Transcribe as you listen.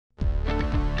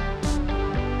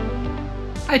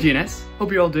Hi GNS,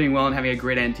 hope you're all doing well and having a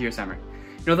great end to your summer.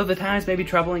 You know, though the times may be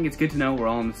troubling, it's good to know we're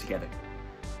all in this together.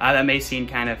 That may seem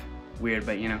kind of weird,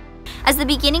 but you know. As the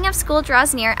beginning of school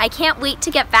draws near, I can't wait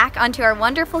to get back onto our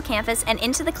wonderful campus and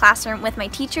into the classroom with my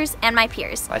teachers and my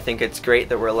peers. I think it's great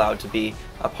that we're allowed to be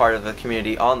a part of the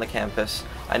community on the campus.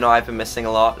 I know I've been missing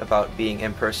a lot about being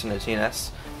in person at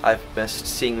GNS. I've missed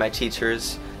seeing my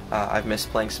teachers, I've missed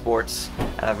playing sports,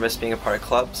 and I've missed being a part of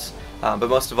clubs. But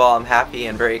most of all, I'm happy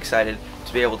and very excited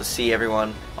to be able to see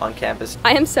everyone on campus.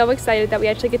 I am so excited that we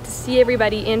actually get to see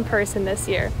everybody in person this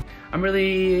year. I'm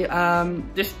really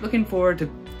just looking forward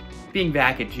to being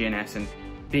back at GNS and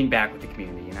being back with the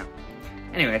community, you know.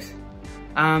 Anyways,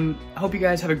 I hope you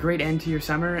guys have a great end to your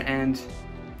summer and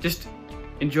just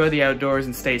enjoy the outdoors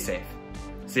and stay safe.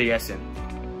 See you guys soon.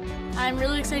 I'm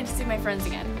really excited to see my friends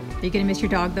again. Are you gonna miss your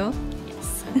dog though?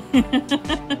 Yes.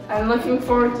 I'm looking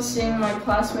forward to seeing my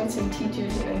classmates and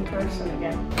teachers in person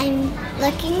again. I'm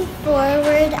looking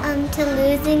forward to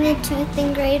losing a tooth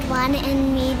in grade 1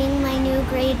 and meeting my new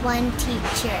grade 1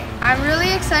 teacher. I'm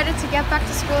really excited to get back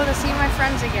to school to see my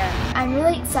friends again. I'm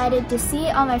really excited to see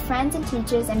all my friends and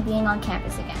teachers and being on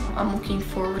campus again. I'm looking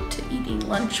forward to eating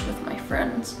lunch with my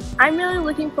friends. I'm really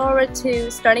looking forward to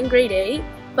starting grade 8,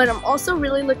 but I'm also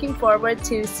really looking forward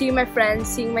to seeing my friends,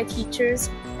 seeing my teachers,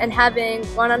 and having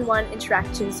one-on-one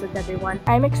interactions with everyone.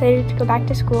 I'm excited to go back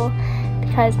to school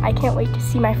because I can't wait to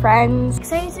see my friends.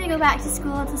 Excited to go back to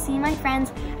school to see my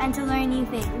friends and to learn new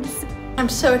things. I'm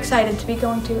so excited to be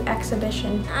going to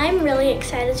exhibition. I'm really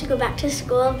excited to go back to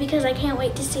school because I can't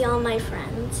wait to see all my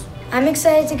friends. I'm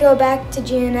excited to go back to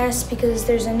GNS because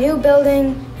there's a new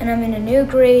building and I'm in a new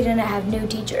grade and I have new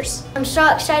teachers. I'm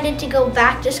so excited to go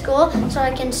back to school so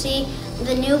I can see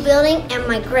the new building and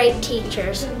my great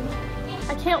teachers.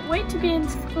 I can't wait to be in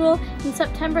school in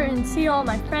September and see all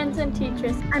my friends and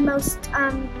teachers. I'm most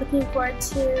looking forward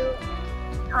to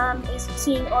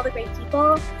seeing all the great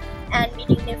people and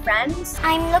meeting new friends.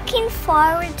 I'm looking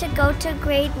forward to go to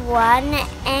grade 1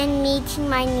 and meeting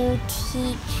my new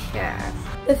teacher.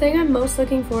 The thing I'm most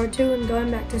looking forward to when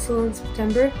going back to school in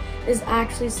September is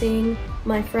actually seeing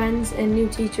my friends and new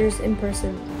teachers in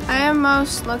person. I am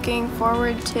most looking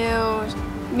forward to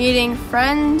meeting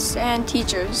friends and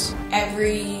teachers.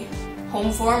 Every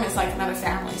home form is like another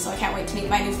family, so I can't wait to meet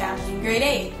my new family in grade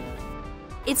 8.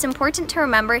 It's important to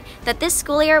remember that this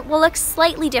school year will look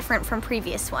slightly different from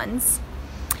previous ones.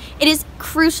 It is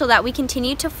crucial that we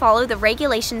continue to follow the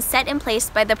regulations set in place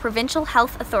by the provincial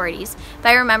health authorities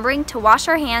by remembering to wash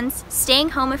our hands, staying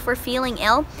home if we're feeling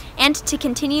ill, and to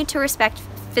continue to respect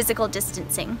physical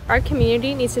distancing. Our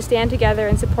community needs to stand together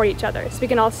and support each other so we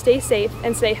can all stay safe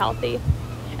and stay healthy.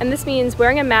 And this means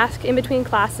wearing a mask in between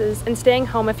classes and staying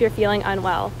home if you're feeling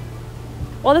unwell.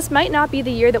 While this might not be the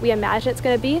year that we imagine it's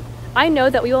going to be, I know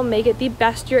that we will make it the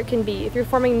best year it can be through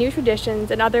forming new traditions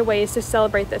and other ways to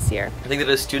celebrate this year. I think that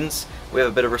as students, we have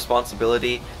a bit of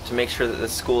responsibility to make sure that the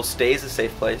school stays a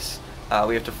safe place.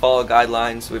 We have to follow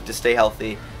guidelines, we have to stay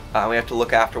healthy, we have to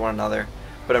look after one another.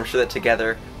 But I'm sure that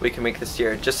together we can make this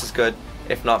year just as good,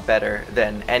 if not better,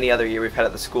 than any other year we've had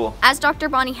at the school. As Dr.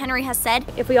 Bonnie Henry has said,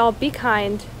 if we all be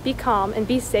kind, be calm, and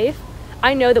be safe,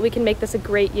 I know that we can make this a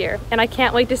great year, and I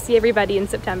can't wait to see everybody in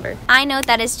September. I know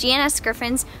that as GNS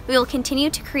Griffins, we will continue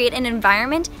to create an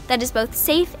environment that is both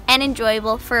safe and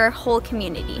enjoyable for our whole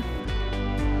community.